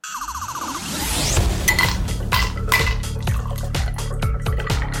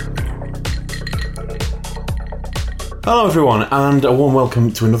Hello everyone, and a warm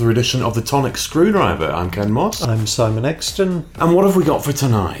welcome to another edition of the Tonic Screwdriver. I'm Ken Moss. I'm Simon Exton. And what have we got for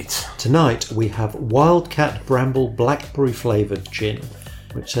tonight? Tonight we have Wildcat Bramble Blackberry Flavoured Gin,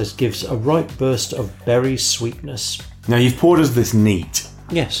 which gives a ripe burst of berry sweetness. Now you've poured us this neat.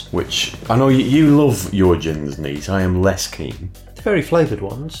 Yes. Which, I know you love your gins neat, I am less keen. The very flavoured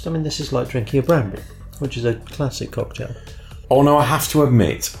ones, I mean this is like drinking a bramble, which is a classic cocktail. Oh no, I have to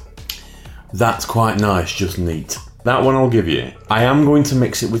admit, that's quite nice, just neat. That one I'll give you. I am going to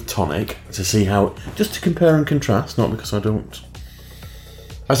mix it with tonic to see how, just to compare and contrast, not because I don't.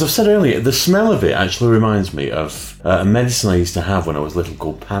 As I've said earlier, the smell of it actually reminds me of a medicine I used to have when I was little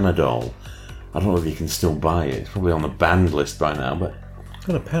called Panadol. I don't know if you can still buy it. It's probably on the banned list by now, but...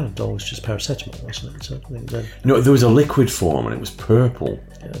 Well, a Panadol was just paracetamol, wasn't it? So I think that... No, there was a liquid form and it was purple.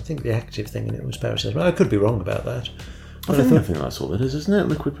 Yeah, I think the active thing in it was paracetamol. I could be wrong about that. I think that's all it is, isn't it?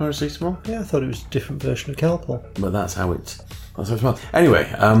 Liquid paracetamol? Yeah, I thought it was a different version of Calpol. But that's how it smells. Anyway,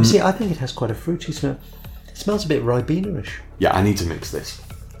 see, I think it has quite a fruity smell. It smells a bit Ribena-ish. Yeah, I need to mix this.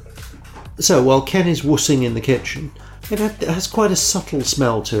 So, while Ken is wussing in the kitchen, it has quite a subtle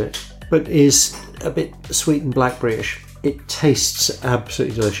smell to it, but is a bit sweet and blackberry-ish. It tastes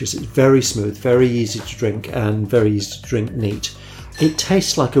absolutely delicious. It's very smooth, very easy to drink, and very easy to drink neat. It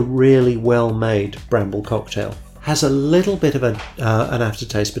tastes like a really well-made bramble cocktail. Has a little bit of an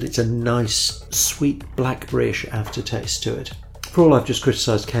aftertaste, but it's a nice, sweet, blackberry-ish aftertaste to it. For all I've just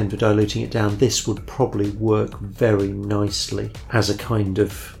criticised Ken for diluting it down, this would probably work very nicely as a kind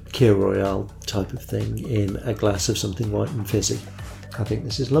of Kir Royale type of thing in a glass of something white and fizzy. I think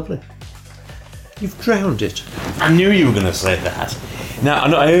this is lovely. You've drowned it. I knew you were going to say that. Now,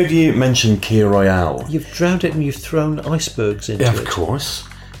 I heard you mention Kir Royale. You've drowned it and you've thrown icebergs into it. Of course.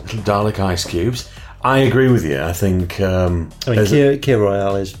 Little Dalek ice cubes. I agree with you. I think... Kir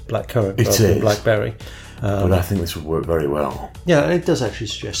Royale is blackcurrant rather than blackberry. But I think this would work very well. Yeah, it does actually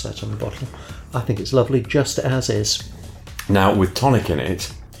suggest that on the bottle. I think it's lovely just as is. Now, with tonic in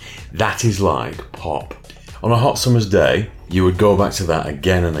it, that is like pop. On a hot summer's day, you would go back to that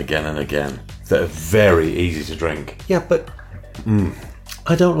again and again and again. They're very easy to drink. Yeah, but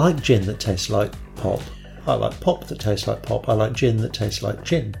I don't like gin that tastes like pop. I like pop that tastes like pop. I like gin that tastes like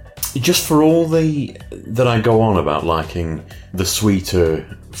gin. Just for all that I go on about liking the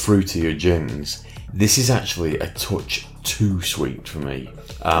sweeter, fruitier gins, this is actually a touch too sweet for me.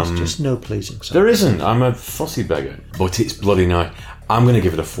 There's just no pleasing something. There isn't. I'm a fussy beggar. But it's bloody nice. I'm going to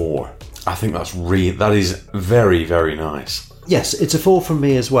give it a 4. I think that is very, very nice. Yes, it's a 4 from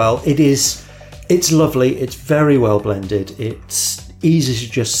me as well. It's lovely. It's very well blended. It's easy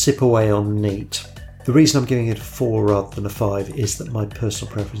to just sip away on neat. The reason I'm giving it a 4 rather than a 5 is that my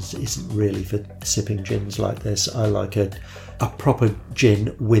personal preference isn't really for sipping gins like this. I like a proper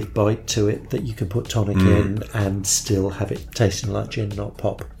gin with bite to it that you can put tonic in and still have it tasting like gin, not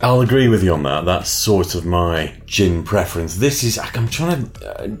pop. I'll agree with you on that. That's sort of my gin preference. This is... I'm trying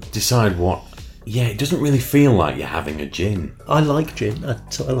to decide what... Yeah, it doesn't really feel like you're having a gin. I like gin. I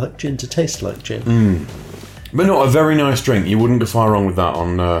like gin to taste like gin. But no, a very nice drink. You wouldn't go far wrong with that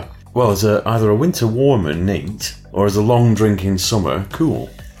on... as either a winter warmer, neat, or as a long drink in summer, cool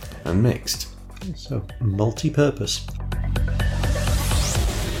and mixed. So, multi-purpose.